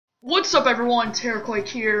What's up everyone, Terraquake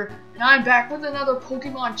here, and I'm back with another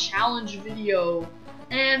Pokemon challenge video.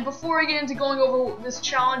 And before I get into going over this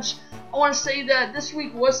challenge, I want to say that this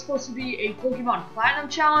week was supposed to be a Pokemon Platinum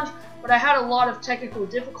challenge, but I had a lot of technical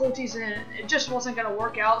difficulties and it just wasn't going to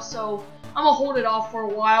work out, so I'm going to hold it off for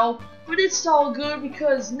a while. But it's all good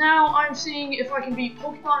because now I'm seeing if I can beat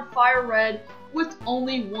Pokemon FireRed with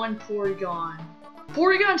only one Porygon.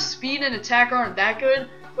 Porygon's speed and attack aren't that good,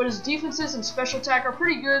 but his defenses and special attack are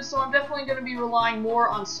pretty good, so I'm definitely going to be relying more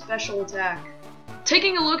on special attack.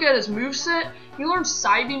 Taking a look at his moveset, he learns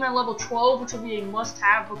Psybeam at level 12, which will be a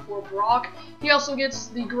must-have before Brock. He also gets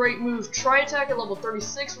the great move Tri-Attack at level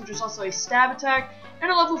 36, which is also a stab attack, and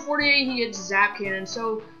at level 48 he gets Zap Cannon.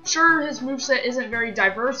 So sure, his moveset isn't very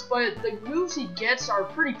diverse, but the moves he gets are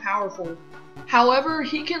pretty powerful. However,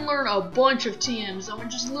 he can learn a bunch of TMs. I mean,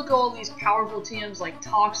 just look at all these powerful TMs like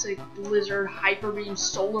Toxic, Blizzard, Hyper Beam,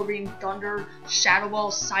 Solar Beam, Thunder, Shadow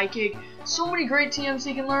Ball, Psychic. So many great TMs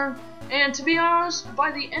he can learn. And to be honest,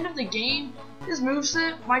 by the end of the game, his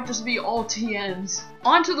moveset might just be all TMs.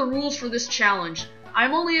 On to the rules for this challenge.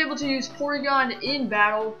 I'm only able to use Porygon in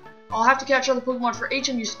battle. I'll have to catch other Pokemon for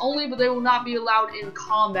HM use only, but they will not be allowed in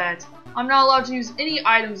combat. I'm not allowed to use any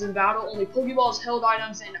items in battle, only Pokeballs, held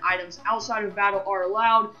items, and items outside of battle are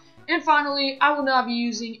allowed. And finally, I will not be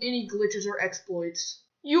using any glitches or exploits.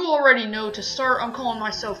 You already know to start, I'm calling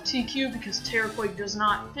myself TQ because Terraquake does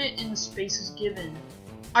not fit in the spaces given.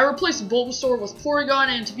 I replaced Bulbasaur with Porygon,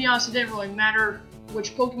 and to be honest, it didn't really matter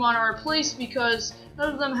which Pokemon I replaced because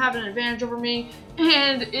none of them have an advantage over me,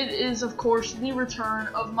 and it is, of course, the return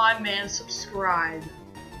of my man Subscribe.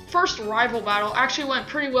 First rival battle actually went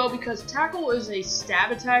pretty well because Tackle is a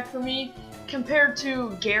stab attack for me compared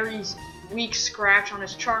to Gary's weak scratch on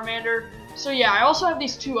his Charmander. So yeah, I also have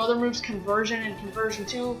these two other moves, Conversion and Conversion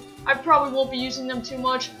 2. I probably won't be using them too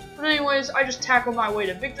much, but anyways, I just tackled my way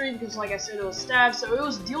to victory because like I said, it was stab, so it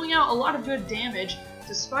was dealing out a lot of good damage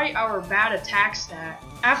despite our bad attack stat.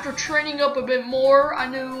 After training up a bit more, I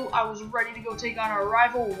knew I was ready to go take on our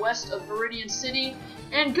rival west of Viridian City,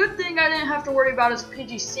 and good thing I didn't have to worry about his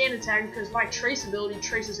Pidgey's Sand Attack because my Trace ability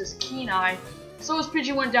traces his Keen Eye, so his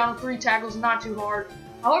Pidgey went down with 3 tackles, not too hard.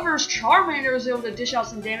 However, his Charmander was able to dish out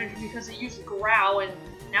some damage because it used Growl, and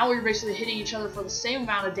now we were basically hitting each other for the same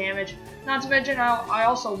amount of damage. Not to mention, I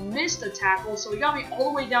also missed a tackle, so he got me all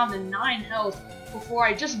the way down to 9 health before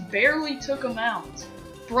I just barely took him out.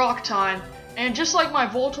 Brock time. And just like my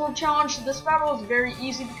Voltorb challenge, this battle is very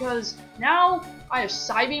easy because now I have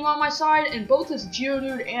Psybeam on my side, and both his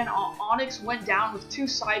Geodude and Onix went down with 2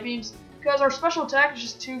 Psybeams because our special attack is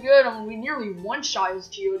just too good. I mean, we nearly one-shot his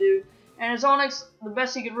Geodude, and his Onix, the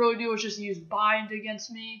best he could really do was just use Bind against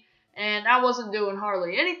me, and that wasn't doing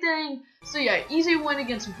hardly anything. So yeah, easy win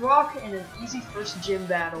against Brock and an easy first gym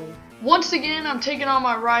battle. Once again, I'm taking on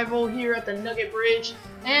my rival here at the Nugget Bridge,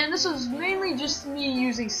 and this is mainly just me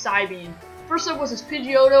using Psybeam. First up was his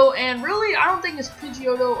Pidgeotto, and really, I don't think his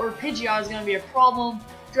Pidgeotto or Pidgeot is going to be a problem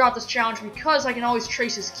throughout this challenge because I can always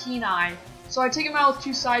trace his Keen Eye. So I take him out with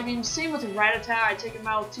 2 Psybeams. Same with Rattata, I take him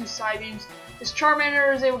out with 2 Psybeams. His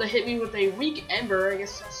Charmander is able to hit me with a weak Ember. I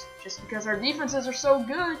guess that's just because our defenses are so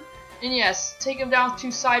good. And yes, take him down with 2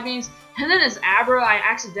 Psybeams. And then his Abra, I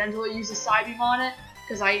accidentally used a Psybeam on it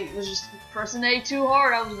because I was just pressing A too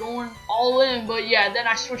hard. I was going all in. But yeah, then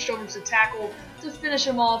I switched over to Tackle to finish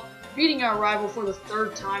him off, beating our rival for the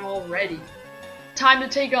 3rd time already. Time to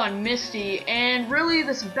take on Misty, and really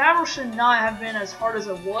this battle should not have been as hard as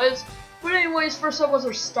it was. But anyways, first up was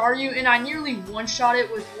her Staryu, and I nearly one-shot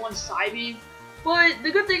it with 1 Psybeam. But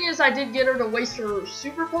the good thing is I did get her to waste her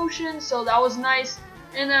Super Potion, so that was nice.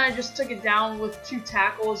 And then I just took it down with 2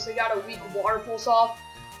 tackles. They got a weak Water Pulse off.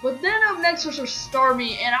 But then up next was her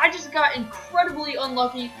Starmie, and I just got incredibly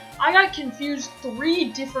unlucky. I got confused 3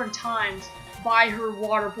 different times by her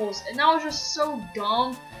Water Pulse, and that was just so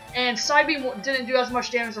dumb. And Psybeam didn't do as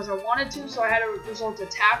much damage as I wanted to, so I had to resort to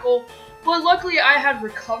Tackle. But luckily I had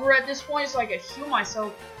Recover at this point, so I could heal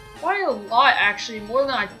myself quite a lot, actually, more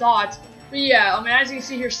than I thought. But yeah, I mean, as you can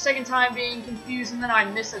see here, 2nd time being confused, and then I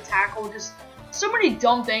missed a tackle. Just so many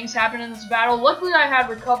dumb things happened in this battle. Luckily I had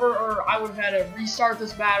Recover, or I would have had to restart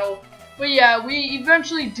this battle. But yeah, we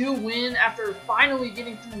eventually do win after finally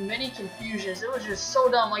getting through many confusions. It was just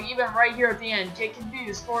so dumb, like even right here at the end, get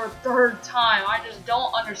confused for a 3rd time. I just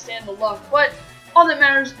don't understand the luck. But all that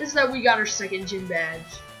matters is that we got our 2nd gym badge.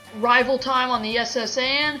 Rival time on the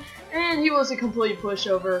SSN, and he was a complete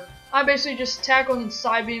pushover. I basically just tackled and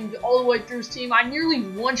Psybeamed all the way through his team. I nearly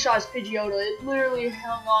one-shot his Pidgeotto. It literally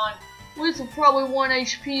hung on with probably 1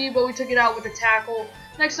 HP, but we took it out with a tackle.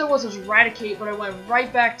 Next up was his Raticate, but I went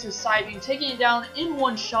right back to Psybeam, taking it down in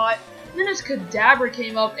 1 shot. And then his Kadabra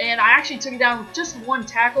came up, and I actually took it down with just one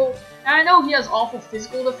tackle. And I know he has awful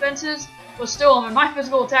physical defenses, but still, I mean, my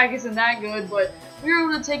physical attack isn't that good, but we were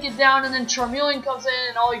able to take it down, and then Charmeleon comes in,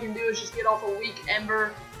 and all he can do is just get off a weak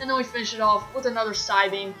Ember, and then we finish it off with another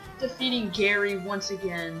Psybeam, defeating Gary once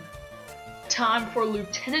again. Time for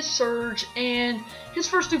Lieutenant Surge, and his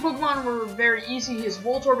first two Pokemon were very easy. His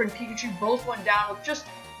Voltorb and Pikachu both went down with just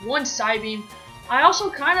one Psybeam. I also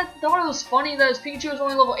kind of thought it was funny that his Pikachu was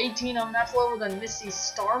only level 18, and that's lower than Misty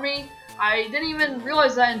Starmie. I didn't even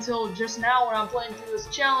realize that until just now when I'm playing through this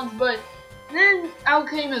challenge, but then out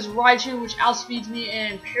came his Raichu, which outspeeds me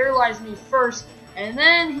and paralyzed me first, and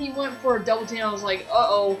then he went for a double team. I was like,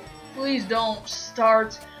 uh-oh, please don't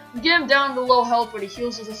start. We get him down to low health, but he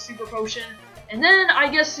heals with a super potion. And then,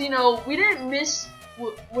 I guess, you know, we didn't miss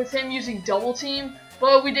with him using double team,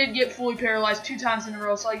 but we did get fully paralyzed 2 times in a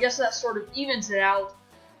row, so I guess that sort of evens it out.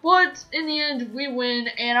 But in the end, we win,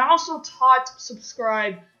 and I also taught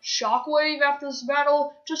subscribe Shockwave after this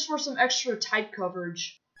battle, just for some extra type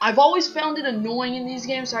coverage. I've always found it annoying in these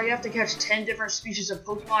games how you have to catch 10 different species of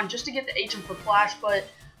Pokemon just to get the HM for Flash, but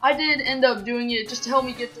I did end up doing it just to help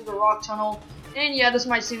me get through the rock tunnel. And yeah, this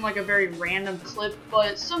might seem like a very random clip,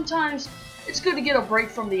 but sometimes it's good to get a break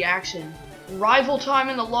from the action. Rival time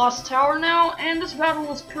in the Lost Tower now, and this battle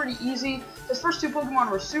was pretty easy. His first 2 Pokemon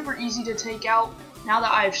were super easy to take out now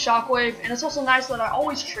that I have Shockwave, and it's also nice that I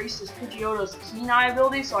always trace his Pidgeotto's Keen Eye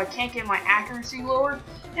ability so I can't get my accuracy lowered,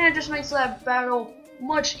 and it just makes that battle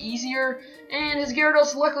much easier. And his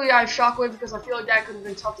Gyarados, luckily I have Shockwave because I feel like that could have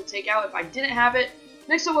been tough to take out if I didn't have it.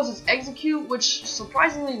 Next up was his Execute, which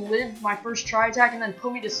surprisingly lived my first try attack and then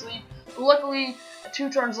put me to sleep. But luckily, 2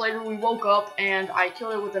 turns later, we woke up and I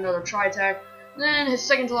killed it with another try attack. Then his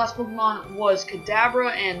second to last Pokemon was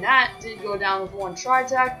Kadabra, and that did go down with 1 try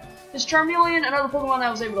attack. His Charmeleon, another Pokemon that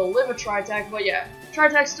was able to live a try attack, but yeah, try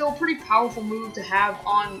attack's still a pretty powerful move to have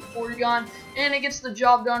on Porygon, and it gets the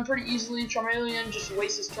job done pretty easily. Charmeleon just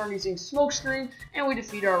wastes his turn using Smokescreen, and we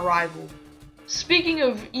defeat our rival. Speaking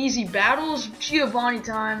of easy battles, Giovanni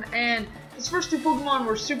time, and his first 2 Pokemon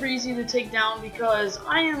were super easy to take down because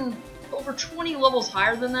I am over 20 levels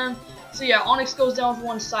higher than them. So yeah, Onix goes down with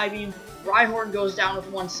 1 Psybeam, Rhyhorn goes down with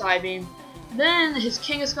 1 Psybeam. Then his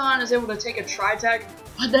Kangaskhan is able to take a Tri-Attack,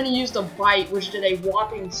 but then he used a Bite, which did a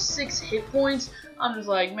whopping 6 hit points. I'm just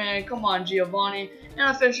like, man, come on, Giovanni. And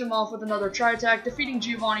I finish him off with another Tri-Attack, defeating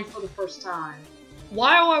Giovanni for the first time.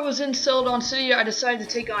 While I was in Celadon City, I decided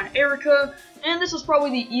to take on Erica, and this was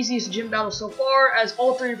probably the easiest gym battle so far, as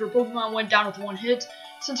all 3 of her Pokemon went down with 1 hit.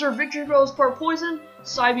 Since her Victory Bell is part poison,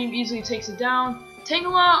 Psybeam easily takes it down.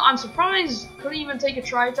 Tangela, I'm surprised, couldn't even take a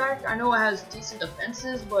Tri-Attack. I know it has decent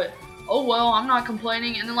defenses, but oh well, I'm not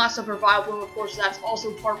complaining. And then last up, her Vileplume, of course, that's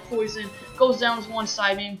also part poison, goes down with 1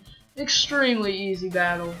 Psybeam. Extremely easy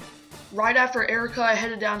battle. Right after Erica, I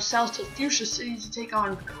headed down south to Fuchsia City to take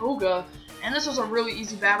on Koga, and this was a really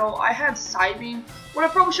easy battle. I had Psybeam. What I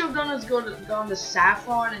probably should have done is gone to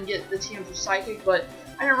Saffron and get the TM for Psychic, but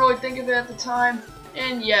I didn't really think of it at the time.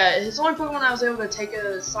 And yeah, his only Pokemon I was able to take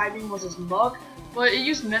a Psybeam was his Muk, but it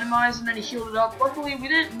used Minimize and then he healed it up. Luckily, we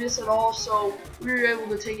didn't miss at all, so we were able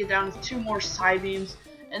to take it down with 2 more Psybeams.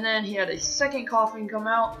 And then he had a second Coughing come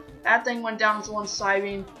out. That thing went down with 1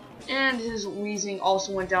 Psybeam. And his Wheezing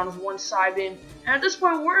also went down with 1 Psybeam. And at this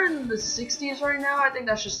point, we're in the 60s right now. I think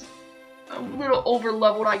that's just a little over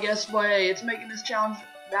leveled, I guess, but hey, it's making this challenge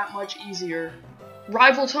that much easier.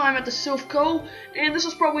 Rival time at the Silph Co, and this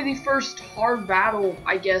was probably the first hard battle,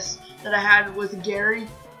 I guess, that I had with Gary.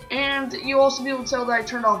 And you'll also be able to tell that I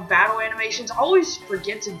turned off battle animations. I always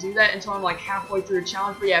forget to do that until I'm like halfway through a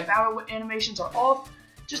challenge, but yeah, battle animations are off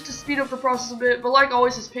just to speed up the process a bit. But like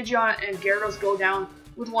always, his Pidgeot and Gyarados go down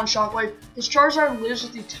with 1 Shockwave. His Charizard lives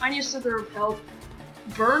with the tiniest slither of health,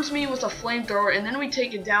 burns me with a flamethrower, and then we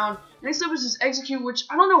take it down. Next up is his Execute, which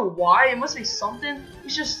I don't know why, it must be something.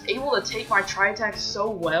 He's just able to take my Tri-Attack so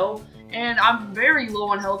well, and I'm very low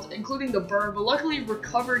on health, including the burn, but luckily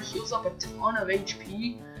Recovered heals up a ton of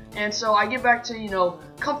HP, and so I get back to, you know,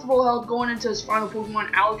 comfortable health going into his final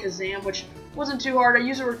Pokemon, Alakazam, which wasn't too hard. I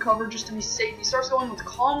use a Recover just to be safe. He starts going with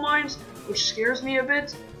Calm Minds, which scares me a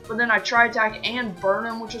bit, but then I Tri-Attack and burn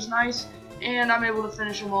him, which is nice. And I'm able to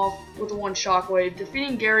finish him off with a 1 Shockwave,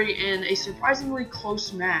 defeating Gary in a surprisingly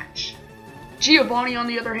close match. Giovanni, on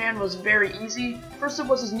the other hand, was very easy. First up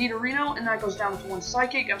was his Nidorino, and that goes down with 1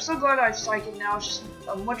 Psychic. I'm so glad I have Psychic now, it's just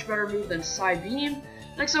a much better move than Psybeam.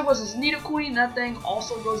 Next up was his Nidoqueen, that thing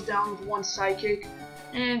also goes down with 1 Psychic.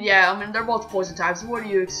 And yeah, I mean, they're both poison types, what do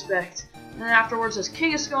you expect? And then afterwards, his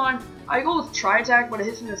Kangaskhan, I go with Tri-Attack, but it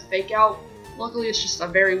hits me with Fake Out. Luckily, it's just a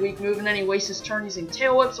very weak move, and then he wastes his turn using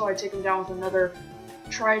Tail Whip, so I take him down with another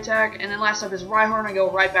Tri-Attack, and then last up is Rhyhorn. I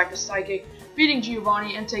go right back to Psychic, beating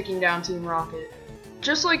Giovanni and taking down Team Rocket.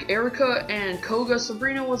 Just like Erica and Koga,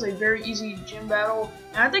 Sabrina was a very easy gym battle,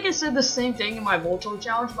 and I think I said the same thing in my Voltorb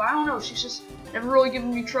challenge, but I don't know, she's just never really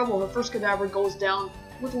giving me trouble. Her first Kadabra goes down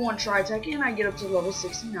with one Tri-Attack, and I get up to level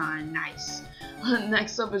 69. Nice.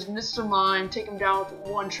 Next up is Mr. Mime, take him down with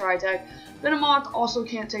one Tri-Attack. Venomoth also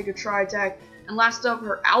can't take a Tri-Attack. And last up,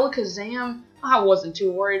 her Alakazam, I wasn't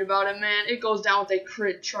too worried about it, man. It goes down with a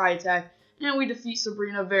crit Tri-Attack, and we defeat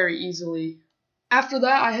Sabrina very easily. After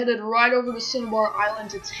that, I headed right over to Cinnabar Island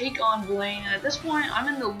to take on Blaine, and at this point,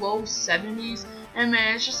 I'm in the low 70s, and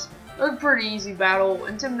man, it's just a pretty easy battle.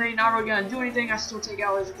 Intimidate, not really gonna do anything. I still take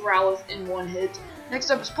out his Growlithe in one hit.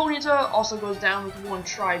 Next up is Ponyta, also goes down with one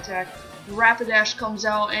Tri-Attack. Rapidash comes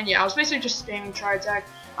out, and yeah, I was basically just spamming Tri-Attack.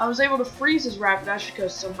 I was able to freeze his Rapidash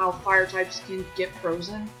because somehow fire types can get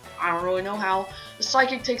frozen. I don't really know how. The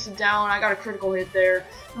Psychic takes it down, I got a critical hit there.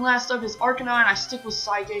 And last up is Arcanine, I stick with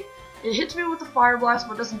Psychic. It hits me with the Fire Blast,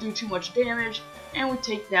 but doesn't do too much damage, and we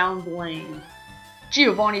take down Blaine.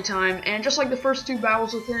 Giovanni time, and just like the first two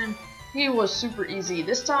battles with him, he was super easy.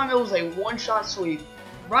 This time it was a one-shot sweep.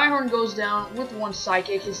 Rhyhorn goes down with one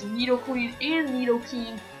Psychic, his Nidoqueen and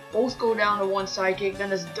Nidoking both go down to one Psychic. Then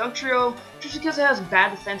his Dugtrio, just because it has bad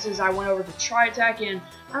defenses, I went over to Tri-Attack, and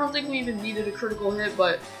I don't think we even needed a critical hit,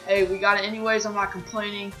 but hey, we got it anyways, I'm not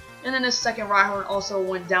complaining. And then his second Rhyhorn also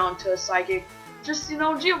went down to a Psychic. Just, you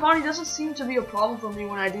know, Giovanni doesn't seem to be a problem for me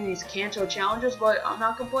when I do these Kanto challenges, but I'm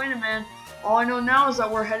not complaining, man. All I know now is that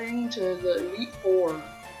we're heading to the Elite Four.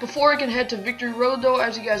 Before I can head to Victory Road, though,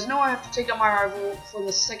 as you guys know, I have to take out my rival for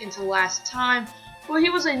the second to last time. But he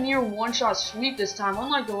was a near one-shot sweep this time,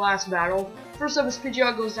 unlike the last battle. First up, his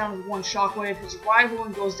Pidgeot goes down with one Shockwave, his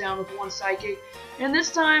Rhyhorn goes down with one Psychic, and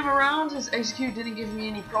this time around, his Execute didn't give me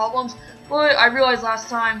any problems, but I realized last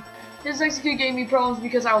time, his Execute gave me problems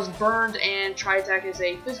because I was burned, and Tri-Attack is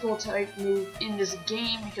a physical type move in this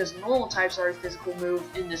game, because normal types are a physical move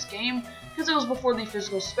in this game, because it was before the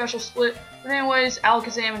physical special split. But anyways,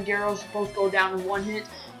 Alakazam and Gyarados both go down in one hit.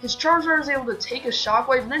 His Charizard is able to take a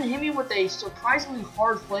Shockwave and then hit me with a surprisingly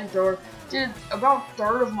hard Flamethrower. Did about a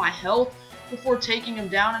third of my health before taking him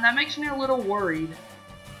down, and that makes me a little worried.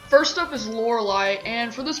 First up is Lorelei,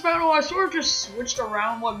 and for this battle I sort of just switched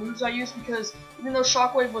around what moves I used, because even though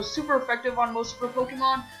Shockwave was super effective on most of her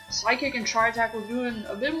Pokemon, Psychic and Tri-Attack were doing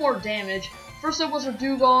a bit more damage. First up was her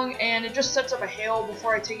Dugong, and it just sets up a Hail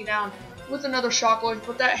before I take it down with another Shockwave,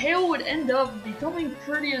 but that Hail would end up becoming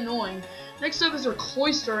pretty annoying. Next up is her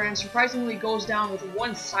Cloyster, and surprisingly goes down with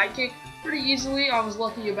one Psychic pretty easily. I was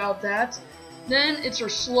lucky about that. Then it's her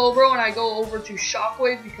Slowbro, and I go over to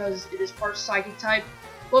Shockwave because it is part Psychic type.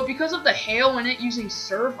 But because of the Hail and it using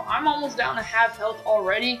Surf, I'm almost down to half health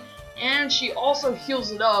already, and she also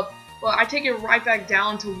heals it up, but I take it right back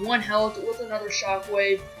down to 1 health with another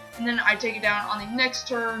Shockwave, and then I take it down on the next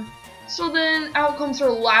turn. So then out comes her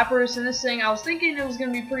Lapras, and this thing, I was thinking it was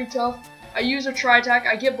going to be pretty tough. I use a Tri-Attack,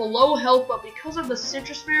 I get below health, but because of the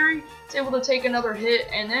Citrus Berry, it's able to take another hit,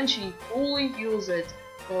 and then she fully heals it.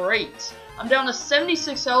 Great. I'm down to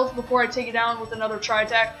 76 health before I take it down with another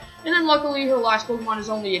Tri-Attack, and then luckily her last Pokemon is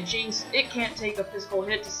only a Jinx. It can't take a physical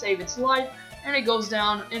hit to save its life, and it goes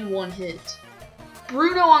down in 1 hit.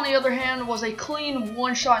 Bruno, on the other hand, was a clean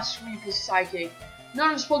one-shot sweep with Psychic.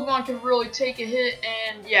 None of his Pokemon could really take a hit,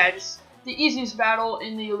 and yeah, just the easiest battle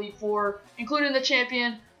in the Elite Four, including the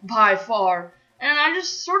champion, by far. And I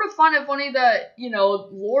just sort of find it funny that, you know,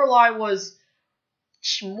 Lorelei was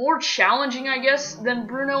more challenging, I guess, than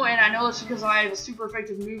Bruno, and I know it's because I have a super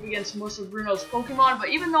effective move against most of Bruno's Pokemon, but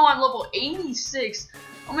even though I'm level 86,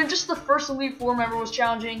 I mean, just the first Elite Four member was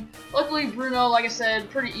challenging. Luckily, Bruno, like I said,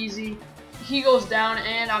 pretty easy. He goes down,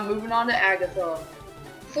 and I'm moving on to Agatha.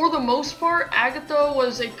 For the most part, Agatha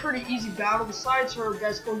was a pretty easy battle, besides her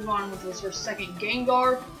best Pokemon, which was her second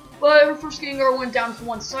Gengar. But her first Gengar went down to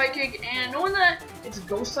 1 Psychic, and knowing that its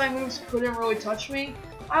Ghost type moves couldn't really touch me,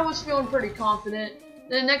 I was feeling pretty confident.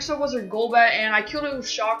 Then next up was her Golbat, and I killed it with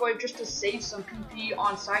Shockwave just to save some PP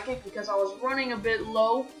on Psychic because I was running a bit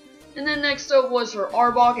low. And then next up was her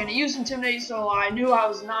Arbok, and it used Intimidate, so I knew I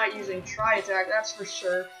was not using Tri-Attack, that's for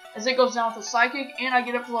sure, as it goes down with a Psychic, and I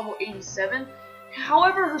get up to level 87.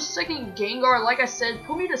 However, her second Gengar, like I said,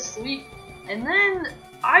 put me to sleep, and then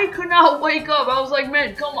I could not wake up. I was like,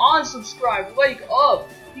 man, come on, subscribe, wake up.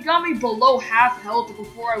 He got me below half health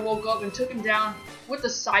before I woke up and took him down with the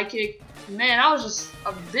Psychic. Man, I was just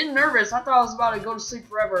a bit nervous. I thought I was about to go to sleep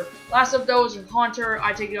forever. Last up, though, is her Haunter.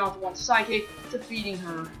 I take it off with 1 Psychic, defeating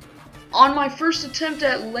her. On my first attempt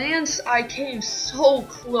at Lance, I came so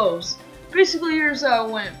close. basically, here's how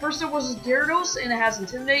it went. First up was Gyarados, and it has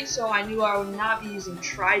Intimidate, so I knew I would not be using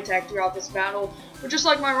Tri-Attack throughout this battle. But just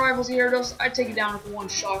like my rival's Gyarados, I take it down with one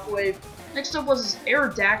Shockwave. Next up was his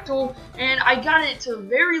Aerodactyl, and I got it to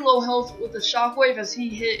very low health with the Shockwave as he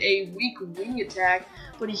hit a weak wing attack,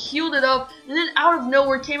 but he healed it up, and then out of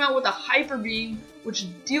nowhere came out with a Hyper Beam, which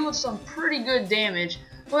deals some pretty good damage.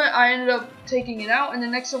 But I ended up taking it out, and the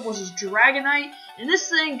next up was his Dragonite, and this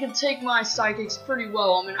thing could take my Psychics pretty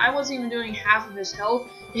well. I mean, I wasn't even doing half of his health.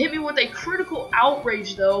 It hit me with a critical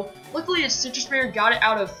Outrage, though. Luckily, his Citrus Berry got it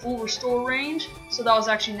out of full restore range, so that was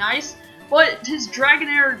actually nice. But his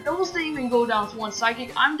Dragonair, those didn't even go down with one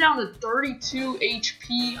Psychic. I'm down to 32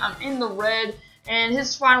 HP. I'm in the red, and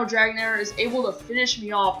his final Dragonair is able to finish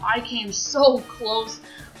me off. I came so close,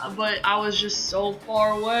 but I was just so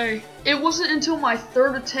far away. It wasn't until my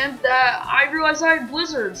third attempt that I realized I had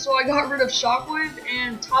Blizzard, so I got rid of Shockwave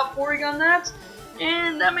and top Porygon that,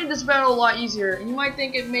 and that made this battle a lot easier. And you might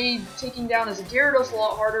think it made taking down his Gyarados a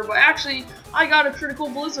lot harder, but actually, I got a critical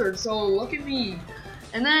Blizzard, so look at me.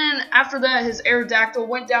 And then after that, his Aerodactyl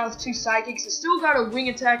went down with two Psychics. It still got a Wing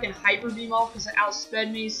Attack and Hyper Beam off because it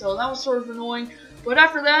outsped me, so that was sort of annoying. But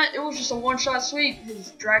after that, it was just a one-shot sweep.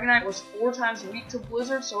 His Dragonite was 4 times weak to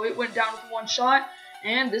Blizzard, so it went down with one shot.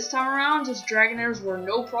 And this time around, his Dragonairs were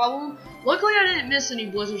no problem. Luckily, I didn't miss any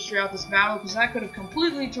Blizzards throughout this battle because that could have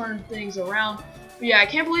completely turned things around. But yeah, I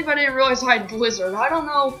can't believe I didn't realize I had Blizzard. I don't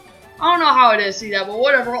know how it is, see that, but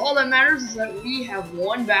whatever. All that matters is that we have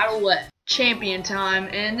one battle left. Champion time,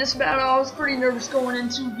 and this battle I was pretty nervous going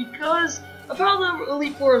into because of how the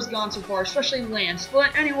Elite Four has gone so far, especially Lance.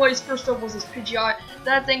 But anyways, first up was his Pidgeot.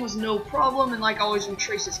 That thing was no problem, and like always, we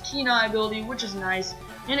trace his Keen Eye ability, which is nice,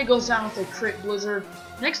 and it goes down with a crit Blizzard.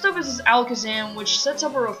 Next up is his Alakazam, which sets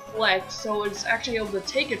up a Reflect, so it's actually able to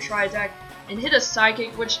take a Tri-Attack and hit a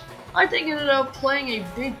Psychic, which I think ended up playing a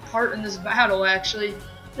big part in this battle, actually.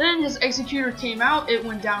 Then his Executor came out, it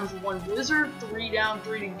went down with one Blizzard, 3 down,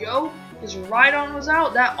 3 to go. His Rhydon was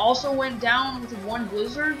out, that also went down with one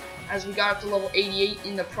Blizzard, as we got up to level 88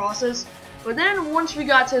 in the process. But then once we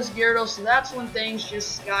got to his Gyarados, that's when things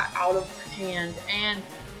just got out of hand. And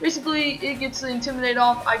basically, it gets the Intimidate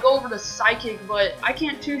off. I go over to Psychic, but I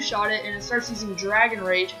can't two-shot it, and it starts using Dragon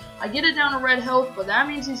Rage. I get it down to red health, but that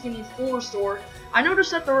means he's going to need full restore. I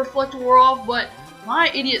noticed that the Reflect wore off, but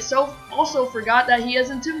my idiot self also forgot that he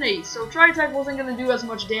has Intimidate, so Tri-Attack wasn't going to do as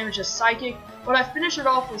much damage as Psychic, but I finish it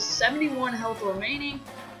off with 71 health remaining.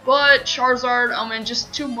 But Charizard, man,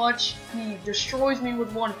 just too much. He destroys me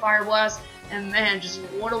with one Fire Blast, and man, just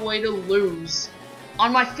what a way to lose.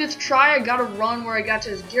 On my 5th try, I got a run where I got to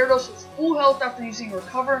his Gyarados with full health after using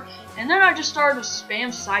Recover, and then I just started to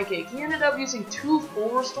spam Psychic. He ended up using 2 full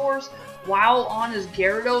restores while on his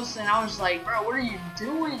Gyarados, and I was like, bro, what are you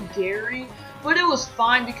doing, Gary? But it was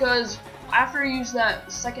fine because after he used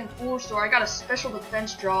that second full restore, I got a special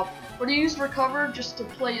defense drop, but he used Recover just to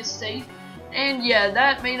play it safe. And yeah,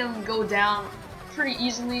 that made him go down pretty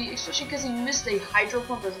easily, especially because he missed a Hydro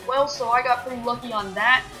Pump as well, so I got pretty lucky on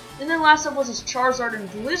that. And then last up was his Charizard,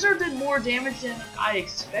 and Blizzard did more damage than I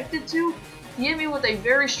expected to. He hit me with a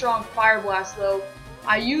very strong Fire Blast though.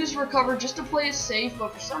 I used Recover just to play it safe,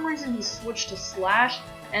 but for some reason he switched to Slash.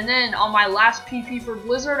 And then on my last PP for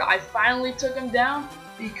Blizzard, I finally took him down,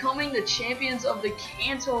 becoming the champions of the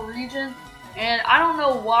Kanto region. And I don't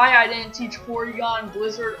know why I didn't teach Porygon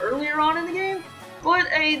Blizzard earlier on in the game, but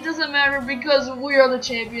hey, it doesn't matter because we are the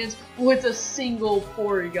champions with a single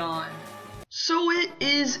Porygon. So it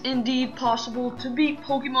is indeed possible to beat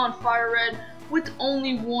Pokemon FireRed with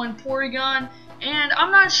only one Porygon, and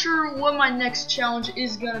I'm not sure what my next challenge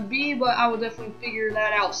is going to be, but I will definitely figure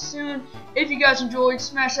that out soon. If you guys enjoyed,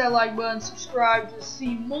 smash that like button, subscribe to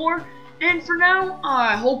see more, and for now,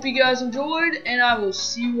 I hope you guys enjoyed, and I will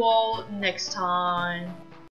see you all next time.